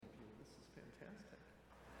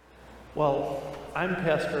Well, I'm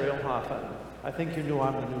Pastor Eilhoffen. I think you knew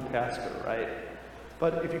I'm the new pastor, right?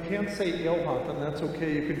 But if you can't say Eilhoffen, that's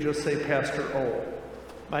okay. You can just say Pastor O.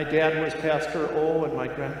 My dad was Pastor O, and my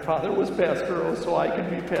grandfather was Pastor O, so I can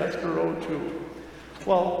be Pastor O too.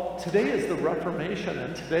 Well, today is the Reformation,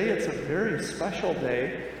 and today it's a very special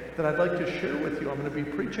day that I'd like to share with you. I'm going to be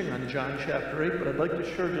preaching on John chapter 8, but I'd like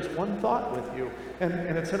to share just one thought with you.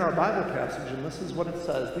 And it's in our Bible passage, and this is what it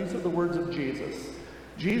says. These are the words of Jesus.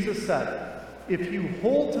 Jesus said, "If you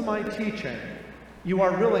hold to my teaching, you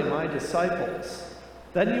are really my disciples.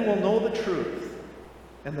 Then you will know the truth,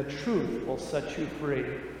 and the truth will set you free."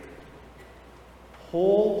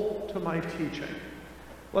 Hold to my teaching.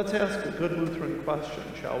 Let's ask a good Lutheran question,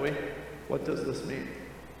 shall we? What does this mean?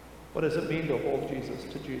 What does it mean to hold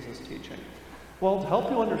to Jesus' teaching? Well, to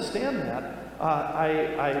help you understand that,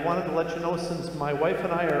 I wanted to let you know, since my wife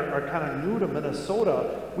and I are kind of new to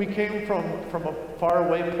Minnesota, we came from a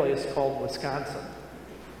faraway place called Wisconsin.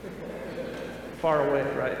 Far away,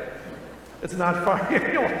 right? It's not far.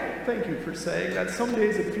 Thank you for saying that. Some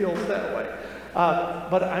days it feels that way.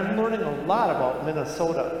 But I'm learning a lot about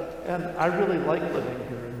Minnesota, and I really like living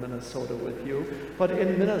here in Minnesota with you. But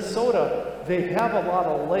in Minnesota, they have a lot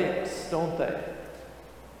of lakes, don't they?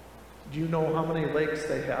 Do you know how many lakes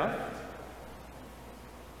they have?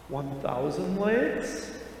 1,000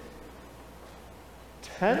 lakes?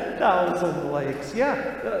 10,000 lakes. Yeah,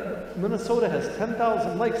 Minnesota has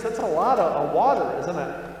 10,000 lakes. That's a lot of water, isn't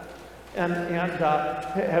it? And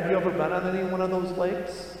have you ever been on any one of those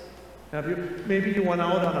lakes? Have you? Maybe you went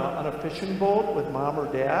out on a fishing boat with mom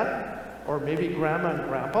or dad, or maybe grandma and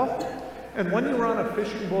grandpa. And when you were on a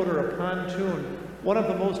fishing boat or a pontoon, one of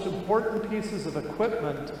the most important pieces of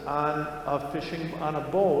equipment on a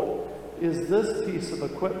boat is this piece of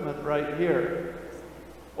equipment right here.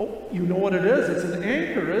 Oh, you know what it is? It's an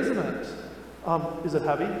anchor, isn't it? Is it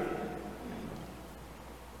heavy?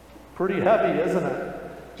 Pretty heavy, isn't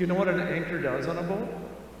it? Do you know what an anchor does on a boat?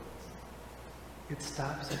 It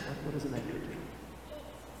stops it. What does an anchor do?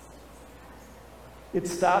 It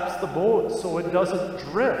stops the boat so it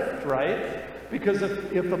doesn't drift, right? Because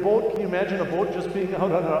if the boat, can you imagine a boat just being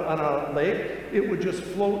out on a lake? It would just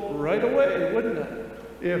float right away, wouldn't it?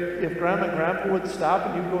 If Grandma and Grandpa would stop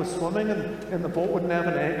and you'd go swimming and the boat wouldn't have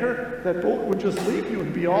an anchor, that boat would just leave you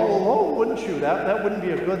and be all alone, wouldn't you? That wouldn't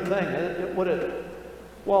be a good thing, would it?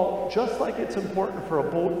 Well, just like it's important for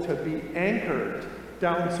a boat to be anchored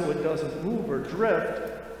down so it doesn't move or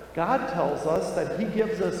drift, God tells us that He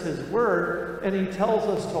gives us His Word, and He tells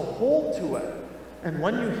us to hold to it. And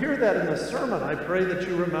when you hear that in the sermon, I pray that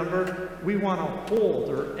you remember we want to hold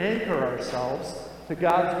or anchor ourselves to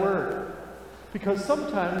God's Word. Because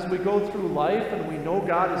sometimes we go through life and we know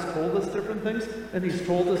God has told us different things, and He's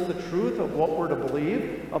told us the truth of what we're to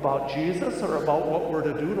believe about Jesus or about what we're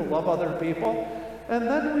to do to love other people. And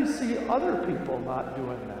then we see other people not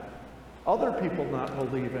doing that. Other people not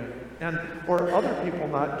believing, or other people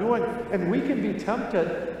not doing. And we can be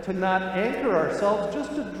tempted to not anchor ourselves,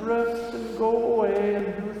 just to drift and go away and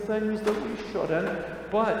do things that we shouldn't.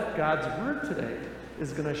 But God's Word today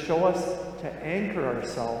is going to show us to anchor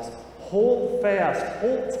ourselves, hold fast,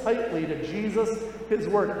 hold tightly to Jesus, His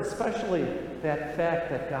Word, especially that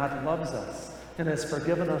fact that God loves us and has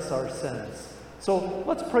forgiven us our sins. So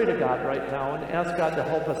let's pray to God right now and ask God to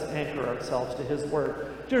help us anchor ourselves to His Word.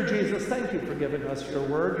 Dear Jesus, thank you for giving us your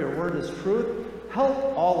Word. Your Word is truth. Help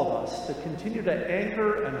all of us to continue to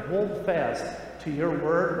anchor and hold fast to your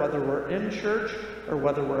Word, whether we're in church or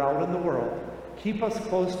whether we're out in the world. Keep us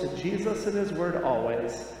close to Jesus and His Word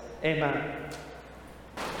always. Amen.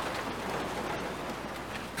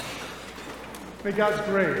 May God's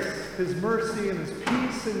grace, His mercy, and His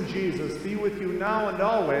peace in Jesus be with you now and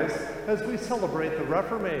always as we celebrate the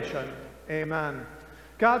Reformation. Amen.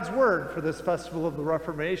 God's Word for this festival of the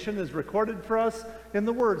Reformation is recorded for us in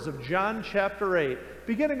the words of John chapter 8,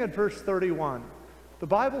 beginning at verse 31. The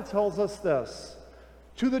Bible tells us this: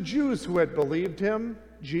 "To the Jews who had believed Him,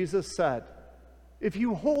 Jesus said, 'If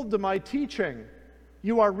you hold to my teaching,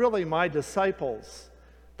 you are really my disciples.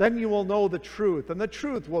 Then you will know the truth, and the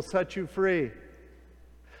truth will set you free.'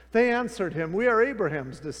 They answered Him, 'We are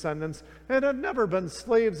Abraham's descendants and have never been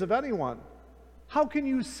slaves of anyone. How can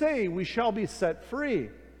you say we shall be set free?'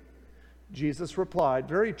 Jesus replied,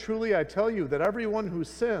 'Very truly I tell you that everyone who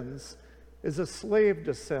sins is a slave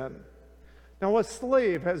to sin. Now a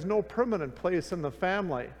slave has no permanent place in the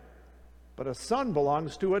family, but a son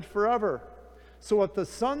belongs to it forever. So if the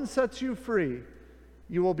Son sets you free,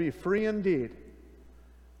 you will be free indeed.'"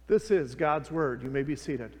 This is God's Word. You may be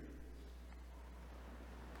seated.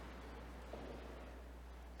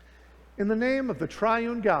 In the name of the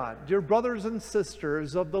triune God, dear brothers and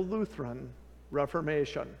sisters of the Lutheran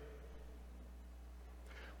Reformation,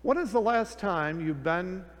 when is the last time you've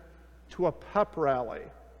been to a pep rally?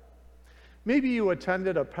 Maybe you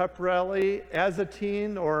attended a pep rally as a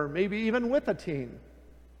teen, or maybe even with a teen.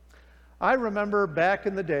 I remember back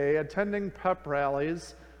in the day attending pep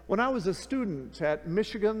rallies when I was a student at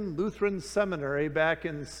Michigan Lutheran Seminary back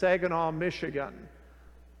in Saginaw, Michigan.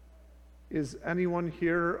 Is anyone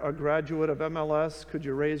here a graduate of MLS? Could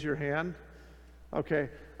you raise your hand? Okay,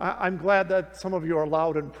 I'm glad that some of you are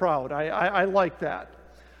loud and proud. I like that.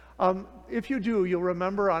 If you do, you'll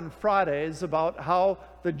remember on Fridays about how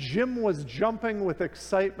the gym was jumping with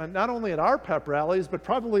excitement, not only at our pep rallies, but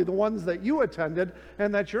probably the ones that you attended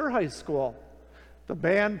and at your high school. The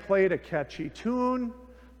band played a catchy tune.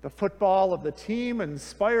 The football of the team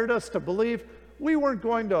inspired us to believe we weren't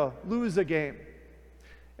going to lose a game.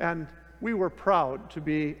 And we were proud to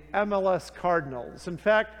be MLS Cardinals. In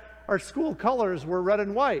fact, our school colors were red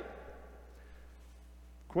and white.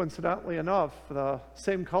 Coincidentally enough, the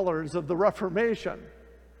same colors of the Reformation.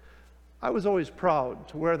 I was always proud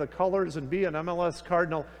to wear the colors and be an MLS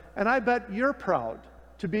Cardinal, and I bet you're proud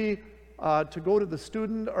to be to go to the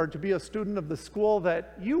student or to be a student of the school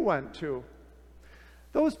that you went to.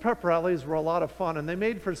 Those pep rallies were a lot of fun, and they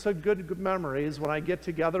made for some good memories when I get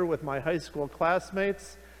together with my high school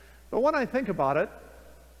classmates. But when I think about it,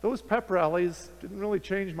 those pep rallies didn't really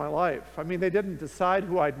change my life. I mean, they didn't decide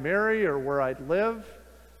who I'd marry or where I'd live.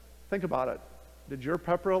 Think about it. Did your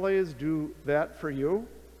pep rallies do that for you?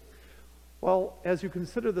 Well, as you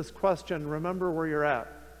consider this question, remember where you're at.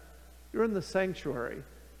 You're in the sanctuary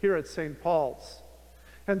here at St. Paul's.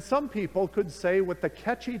 And some people could say, with the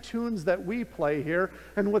catchy tunes that we play here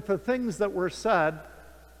and with the things that were said,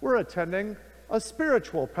 we're attending a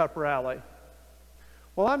spiritual pep rally.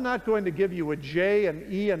 Well, I'm not going to give you a J, an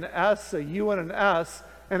E, an S, a U, and an S,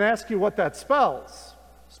 and ask you what that spells.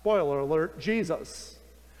 Spoiler alert, Jesus.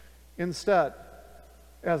 Instead,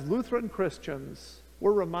 as Lutheran Christians,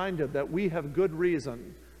 we're reminded that we have good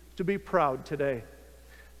reason to be proud today.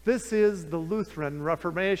 This is the Lutheran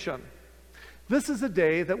Reformation. This is a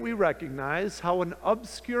day that we recognize how an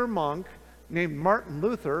obscure monk named Martin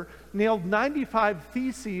Luther nailed 95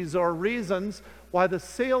 theses or reasons why the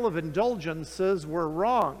sale of indulgences were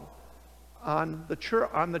wrong on the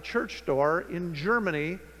church door in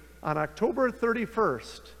Germany on October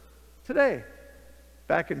 31st, today,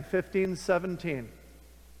 back in 1517.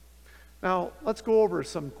 Now, let's go over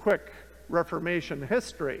some quick Reformation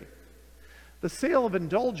history. The sale of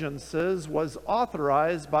indulgences was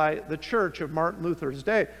authorized by the church of Martin Luther's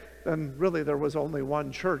day. And really, there was only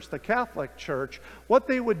one church, the Catholic Church. What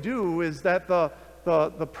they would do is that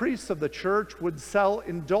the priests of the church would sell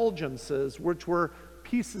indulgences, which were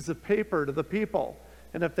pieces of paper to the people.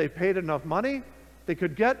 And if they paid enough money, they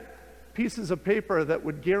could get pieces of paper that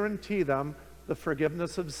would guarantee them the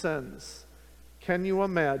forgiveness of sins. Can you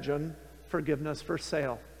imagine forgiveness for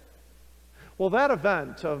sale? Well, that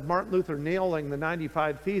event of Martin Luther nailing the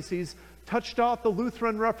 95 Theses touched off the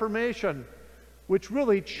Lutheran Reformation, which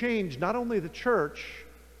really changed not only the church,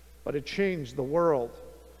 but it changed the world.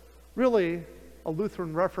 Really, a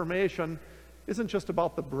Lutheran Reformation isn't just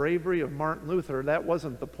about the bravery of Martin Luther. That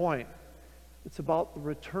wasn't the point. It's about the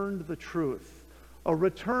return to the truth, a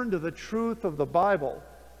return to the truth of the Bible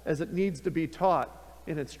as it needs to be taught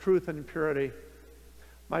in its truth and purity.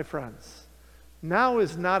 My friends, now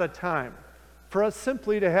is not a time for us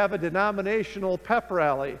simply to have a denominational pep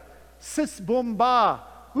rally. Sis boom ba,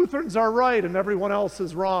 Lutherans are right and everyone else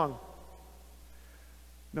is wrong.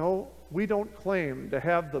 No, we don't claim to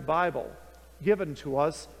have the Bible given to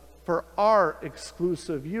us for our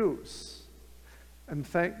exclusive use. And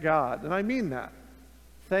thank God, and I mean that,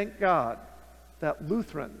 thank God that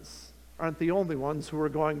Lutherans aren't the only ones who are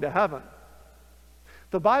going to heaven.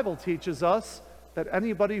 The Bible teaches us that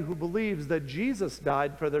anybody who believes that Jesus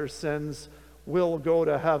died for their sins will go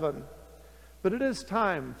to heaven. But it is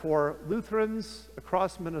time for Lutherans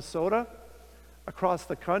across Minnesota, across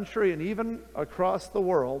the country, and even across the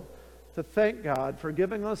world to thank God for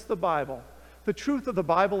giving us the Bible. The truth of the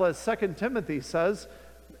Bible, as 2 Timothy says,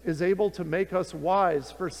 is able to make us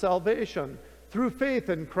wise for salvation through faith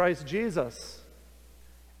in Christ Jesus.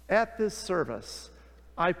 At this service,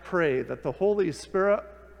 I pray that the Holy Spirit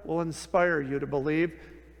will inspire you to believe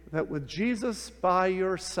that with Jesus by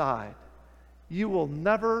your side, you will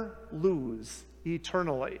never lose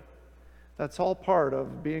eternally. That's all part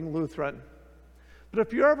of being Lutheran. But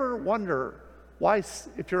if you ever wonder why,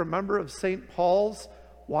 if you're a member of St. Paul's,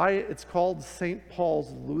 why it's called St.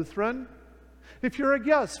 Paul's Lutheran, if you're a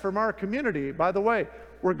guest from our community, by the way,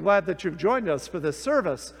 we're glad that you've joined us for this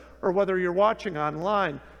service. or whether you're watching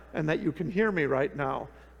online and that you can hear me right now.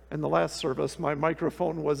 In the last service, my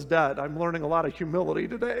microphone was dead. I'm learning a lot of humility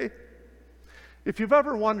today. If you've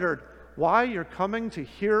ever wondered why you're coming to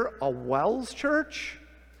hear a WELS church,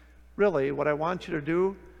 really what I want you to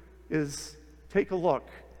do is take a look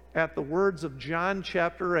at the words of John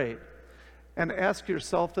chapter 8 and ask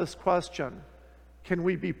yourself this question: can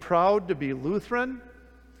we be proud to be Lutheran?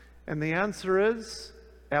 And the answer is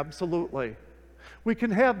absolutely. We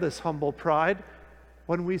can have this humble pride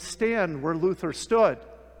when we stand where Luther stood.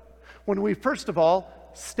 When we, first of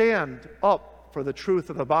all, stand up for the truth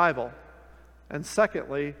of the Bible. And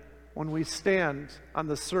secondly, when we stand on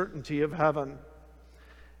the certainty of heaven.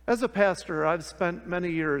 As a pastor, I've spent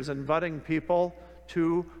many years inviting people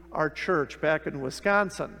to our church back in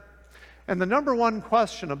Wisconsin. And the number one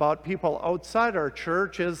question about people outside our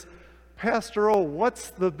church is, Pastor O, what's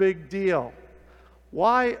the big deal?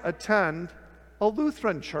 Why attend a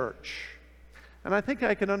Lutheran church? And I think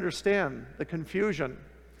I can understand the confusion.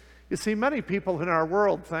 You see, many people in our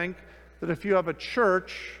world think that if you have a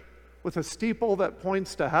church with a steeple that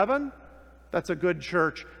points to heaven, that's a good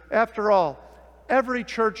church. After all, every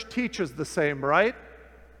church teaches the same, right?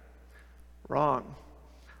 Wrong.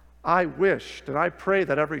 I wished and I pray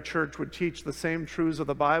that every church would teach the same truths of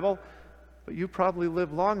the Bible, but you probably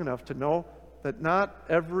live long enough to know that not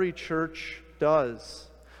every church does.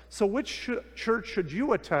 So which church should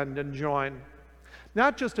you attend and join?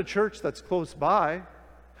 Not just a church that's close by,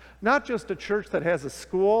 not just a church that has a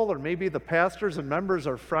school or maybe the pastors and members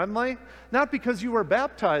are friendly, not because you were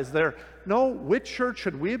baptized there. No, which church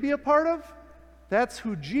should we be a part of? That's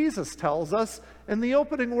who Jesus tells us in the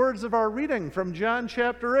opening words of our reading from John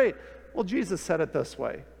chapter 8. Well, Jesus said it this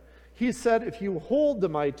way. He said, if you hold to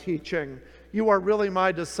my teaching, you are really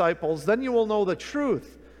my disciples. Then you will know the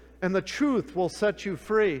truth, and the truth will set you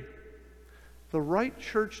free. The right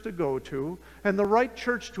church to go to and the right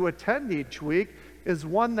church to attend each week is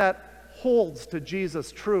one that holds to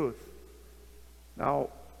Jesus' truth. Now,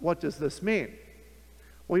 what does this mean?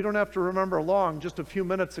 Well, you don't have to remember long. Just a few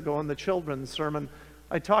minutes ago in the children's sermon,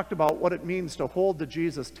 I talked about what it means to hold to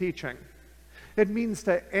Jesus' teaching. It means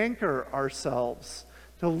to anchor ourselves,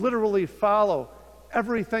 to literally follow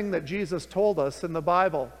everything that Jesus told us in the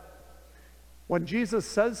Bible. When Jesus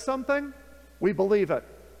says something, we believe it.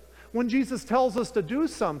 When Jesus tells us to do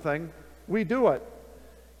something, we do it.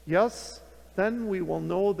 Yes, then we will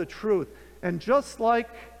know the truth. And just like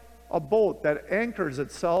a boat that anchors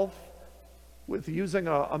itself with using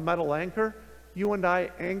a metal anchor, you and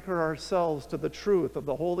I anchor ourselves to the truth of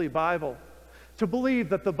the Holy Bible. To believe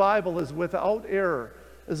that the Bible is without error,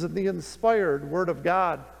 is the inspired Word of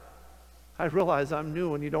God. I realize I'm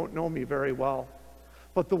new and you don't know me very well.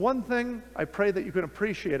 But the one thing I pray that you can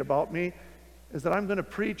appreciate about me is that I'm going to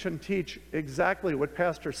preach and teach exactly what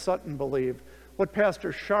Pastor Sutton believed, what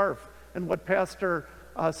Pastor Scharf and what Pastor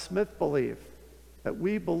Smith believe, that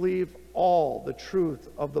we believe all the truth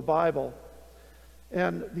of the Bible.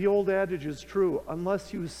 And the old adage is true,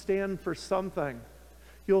 unless you stand for something,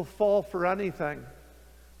 you'll fall for anything.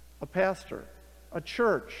 A pastor, a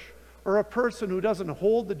church, or a person who doesn't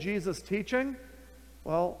hold to Jesus' teaching,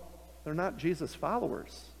 well, they're not Jesus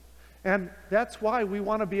followers. And that's why we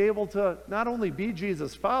want to be able to not only be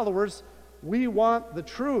Jesus followers, we want the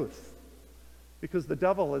truth. Because the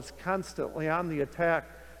devil is constantly on the attack,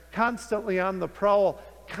 constantly on the prowl,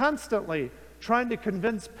 constantly trying to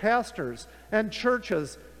convince pastors and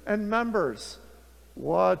churches and members,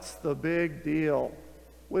 what's the big deal?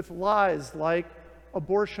 With lies like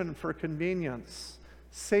abortion for convenience,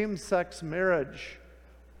 same-sex marriage.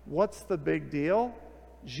 What's the big deal?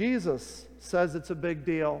 Jesus says it's a big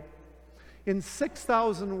deal. In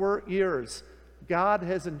 6,000 years, God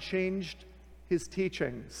hasn't changed his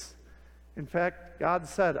teachings. In fact, God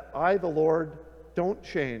said, I, the Lord, don't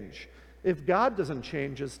change. If God doesn't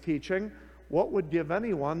change his teaching, what would give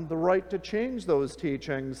anyone the right to change those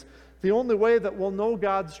teachings? The only way that we'll know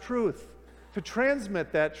God's truth, to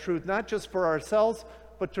transmit that truth, not just for ourselves,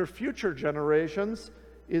 but to future generations,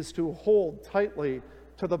 is to hold tightly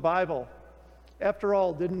to the Bible. After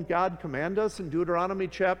all, didn't God command us in Deuteronomy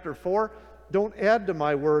chapter 4, don't add to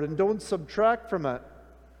my word and don't subtract from it?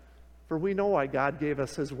 For we know why God gave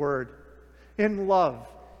us his word. In love,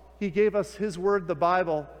 he gave us his word, the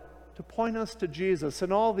Bible, to point us to Jesus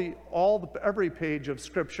in every page of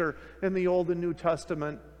Scripture in the Old and New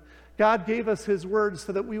Testament. God gave us his word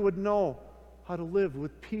so that we would know how to live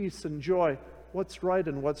with peace and joy, what's right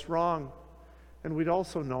and what's wrong. And we'd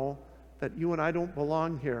also know that you and I don't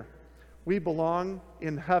belong here. We belong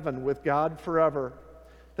in heaven with God forever.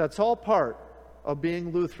 That's all part of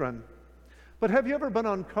being Lutheran. But have you ever been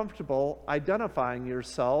uncomfortable identifying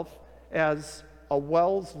yourself as a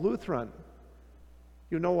WELS Lutheran?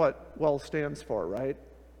 You know what WELS stands for, right?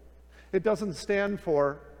 It doesn't stand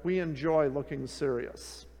for "we enjoy looking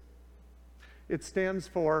serious." It stands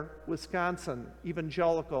for Wisconsin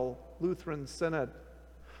Evangelical Lutheran Synod.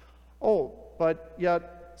 Oh, but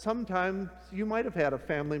yet sometimes you might have had a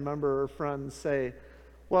family member or friend say,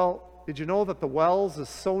 "Well, did you know that the WELS is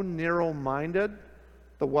so narrow-minded?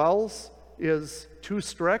 The WELS is too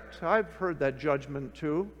strict." I've heard that judgment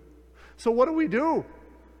too. So what do we do?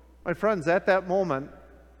 My friends, at that moment,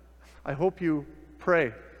 I hope you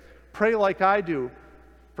pray. Pray like I do,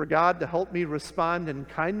 for God to help me respond in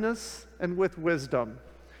kindness and with wisdom.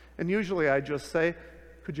 And usually I just say,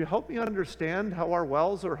 "Could you help me understand how our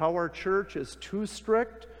WELS or how our church is too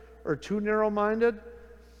strict or too narrow-minded?"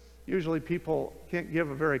 Usually people can't give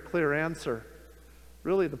a very clear answer.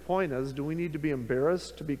 Really, the point is, do we need to be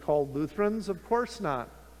embarrassed to be called Lutherans? Of course not.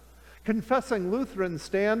 Confessing Lutherans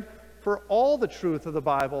stand for all the truth of the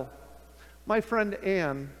Bible. My friend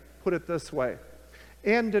Anne put it this way.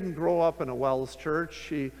 Anne didn't grow up in a WELS church.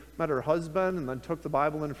 She met her husband and then took the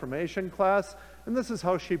Bible information class. And this is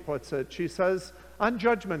how she puts it. She says, "On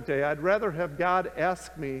Judgment Day, I'd rather have God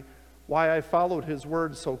ask me why I followed his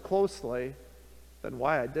word so closely than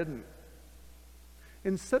why I didn't."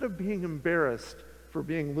 Instead of being embarrassed for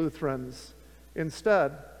being Lutherans,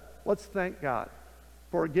 instead, let's thank God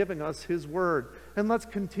for giving us his word. And let's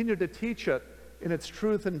continue to teach it in its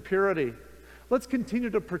truth and purity. Let's continue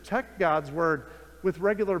to protect God's word with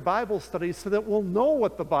regular Bible studies so that we'll know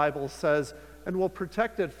what the Bible says and we'll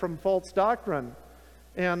protect it from false doctrine.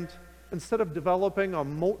 And instead of developing a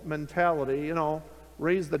moat mentality,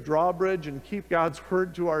 raise the drawbridge and keep God's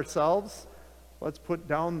word to ourselves, let's put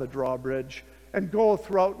down the drawbridge and go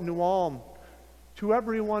throughout New Ulm to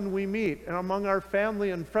everyone we meet and among our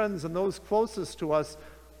family and friends and those closest to us,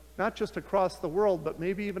 not just across the world, but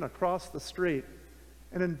maybe even across the street,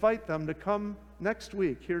 and invite them to come next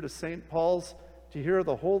week here to St. Paul's to hear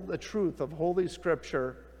the truth of Holy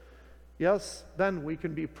Scripture. Yes, then we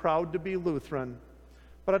can be proud to be Lutheran.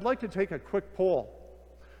 But I'd like to take a quick poll.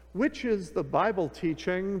 Which is the Bible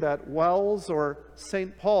teaching that WELS or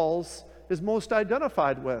St. Paul's is most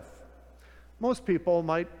identified with? Most people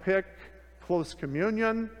might pick close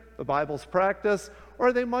communion, the Bible's practice,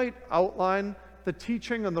 or they might outline the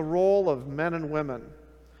teaching and the role of men and women.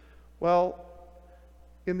 Well,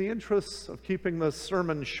 in the interests of keeping this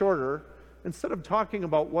sermon shorter, instead of talking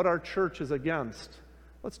about what our church is against,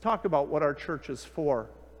 let's talk about what our church is for.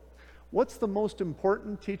 What's the most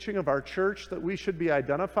important teaching of our church that we should be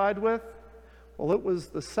identified with? Well, it was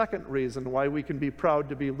the second reason why we can be proud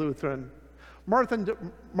to be Lutheran. Martin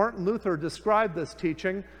Luther described this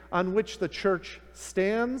teaching on which the church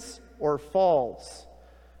stands or falls,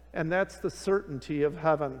 and that's the certainty of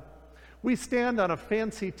heaven. We stand on a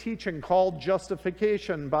fancy teaching called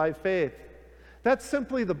justification by faith. That's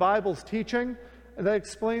simply the Bible's teaching, and that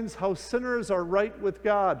explains how sinners are right with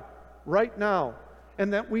God right now,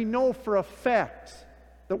 and that we know for a fact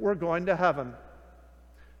that we're going to heaven.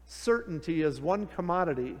 Certainty is one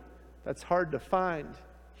commodity that's hard to find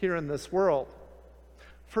here in this world.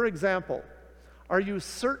 For example, are you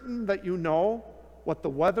certain that you know what the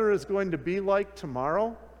weather is going to be like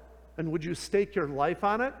tomorrow? And would you stake your life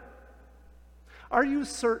on it? Are you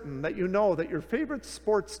certain that you know that your favorite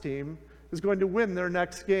sports team is going to win their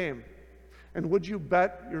next game? And would you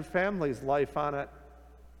bet your family's life on it?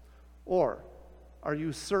 Or are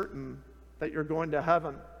you certain that you're going to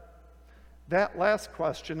heaven? That last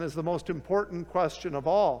question is the most important question of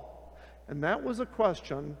all. And that was a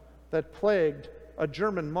question that plagued a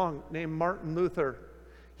German monk named Martin Luther.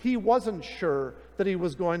 He wasn't sure that he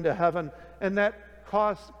was going to heaven, and that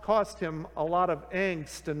cost him a lot of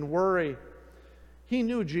angst and worry. He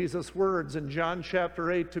knew Jesus' words in John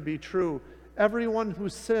chapter 8 to be true. Everyone who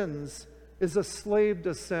sins is a slave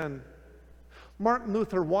to sin. Martin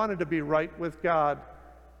Luther wanted to be right with God,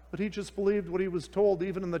 but he just believed what he was told,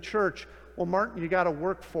 even in the church. Well, Martin, you got to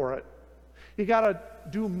work for it. You got to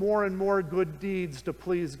do more and more good deeds to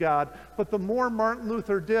please God. But the more Martin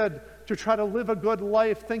Luther did to try to live a good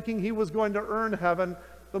life, thinking he was going to earn heaven,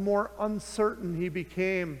 the more uncertain he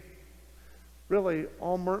became. Really,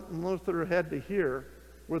 all Martin Luther had to hear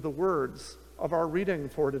were the words of our reading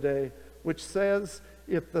for today, which says,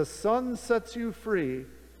 "If the Son sets you free,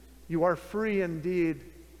 you are free indeed."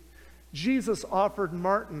 Jesus offered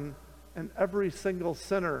Martin and every single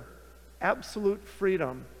sinner absolute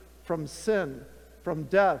freedom from sin, from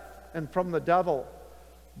death, and from the devil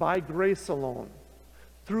by grace alone,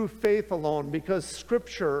 through faith alone, because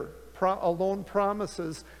Scripture alone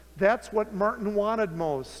promises that's what Martin wanted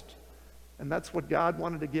most. And that's what God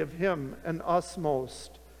wanted to give him and us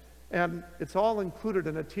most. And it's all included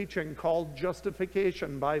in a teaching called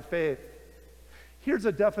justification by faith. Here's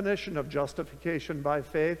a definition of justification by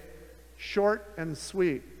faith, short and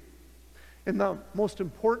sweet. In the most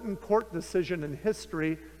important court decision in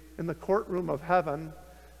history, in the courtroom of heaven,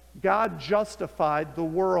 God justified the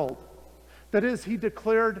world. That is, he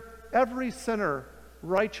declared every sinner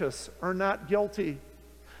righteous or not guilty.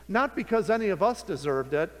 Not because any of us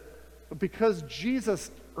deserved it, but because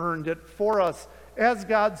Jesus earned it for us as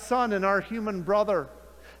God's Son and our human brother.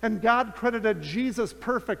 And God credited Jesus'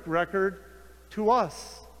 perfect record to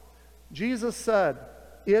us. Jesus said,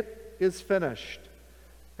 "It is finished."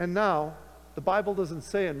 And now, the Bible doesn't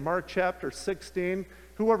say in Mark chapter 16,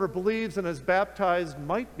 whoever believes and is baptized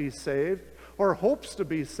might be saved, or hopes to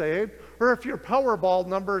be saved, or if your Powerball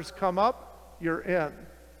numbers come up, you're in.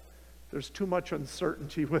 There's too much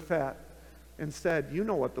uncertainty with that. Instead, you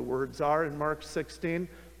know what the words are in Mark 16.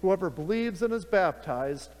 Whoever believes and is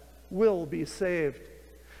baptized will be saved.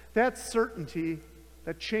 That certainty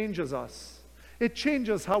that changes us. It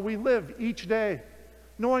changes how we live each day.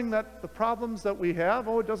 Knowing that the problems that we have,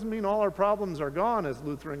 it doesn't mean all our problems are gone as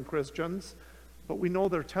Lutheran Christians, but we know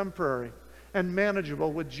they're temporary and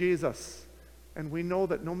manageable with Jesus. And we know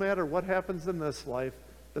that no matter what happens in this life,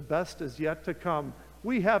 the best is yet to come.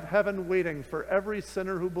 We have heaven waiting for every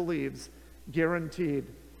sinner who believes, guaranteed.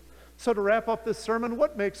 So to wrap up this sermon,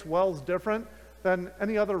 what makes WELS different than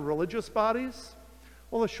any other religious bodies?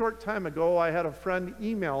 Well, a short time ago, I had a friend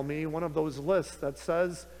email me one of those lists that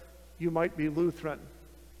says, you might be Lutheran.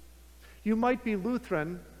 You might be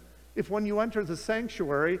Lutheran if when you enter the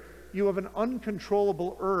sanctuary, you have an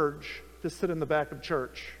uncontrollable urge to sit in the back of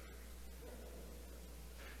church.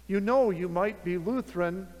 You know you might be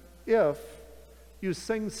Lutheran if you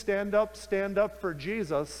sing stand up for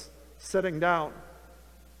Jesus, sitting down.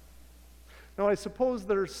 Now, I suppose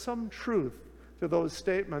there's some truth to those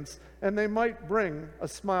statements, and they might bring a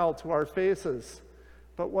smile to our faces.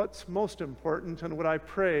 But what's most important, and what I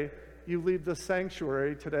pray you leave the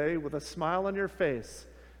sanctuary today with a smile on your face,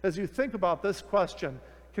 as you think about this question,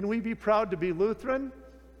 can we be proud to be Lutheran?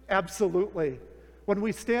 Absolutely. When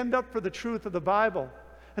we stand up for the truth of the Bible,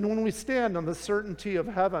 and when we stand on the certainty of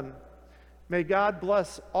heaven, may God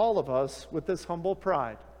bless all of us with this humble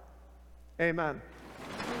pride. Amen.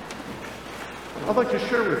 I'd like to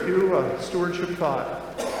share with you a stewardship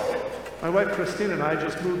thought. My wife Christine and I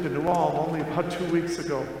just moved to New Ulm only about 2 weeks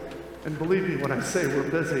ago. And believe me when I say we're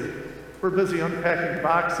busy. We're busy unpacking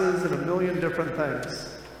boxes and a million different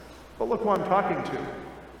things. But look who I'm talking to.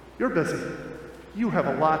 You're busy. You have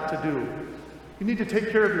a lot to do. You need to take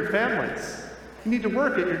care of your families. You need to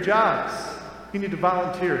work at your jobs. You need to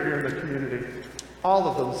volunteer here in the community. All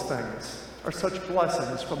of those things are such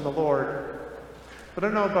blessings from the Lord. But I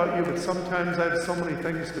don't know about you, but sometimes I have so many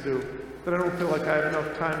things to do that I don't feel like I have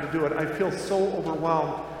enough time to do it. I feel so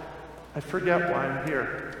overwhelmed, I forget why I'm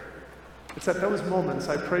here. It's at those moments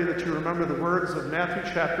I pray that you remember the words of Matthew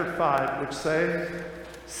chapter 5, which say,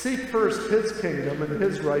 "Seek first his kingdom and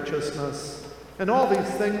his righteousness, and all these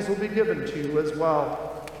things will be given to you as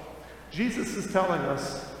well." Jesus is telling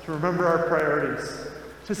us to remember our priorities,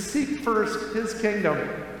 to seek first his kingdom,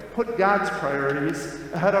 put God's priorities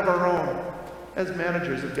ahead of our own. As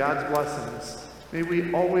managers of God's blessings, may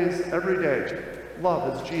we always, every day,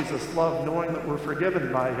 love as Jesus loved, knowing that we're forgiven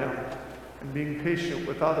by him, and being patient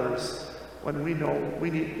with others when we know we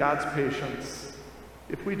need God's patience.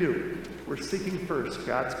 If we do, we're seeking first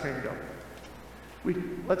God's kingdom.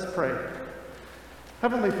 Let's pray.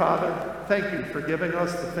 Heavenly Father, thank you for giving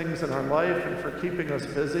us the things in our life and for keeping us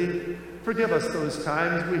busy. Forgive us those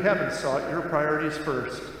times we haven't sought your priorities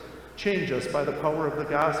first. Change us by the power of the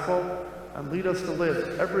gospel and lead us to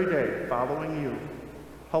live every day following you.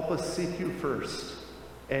 Help us seek you first.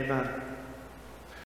 Amen.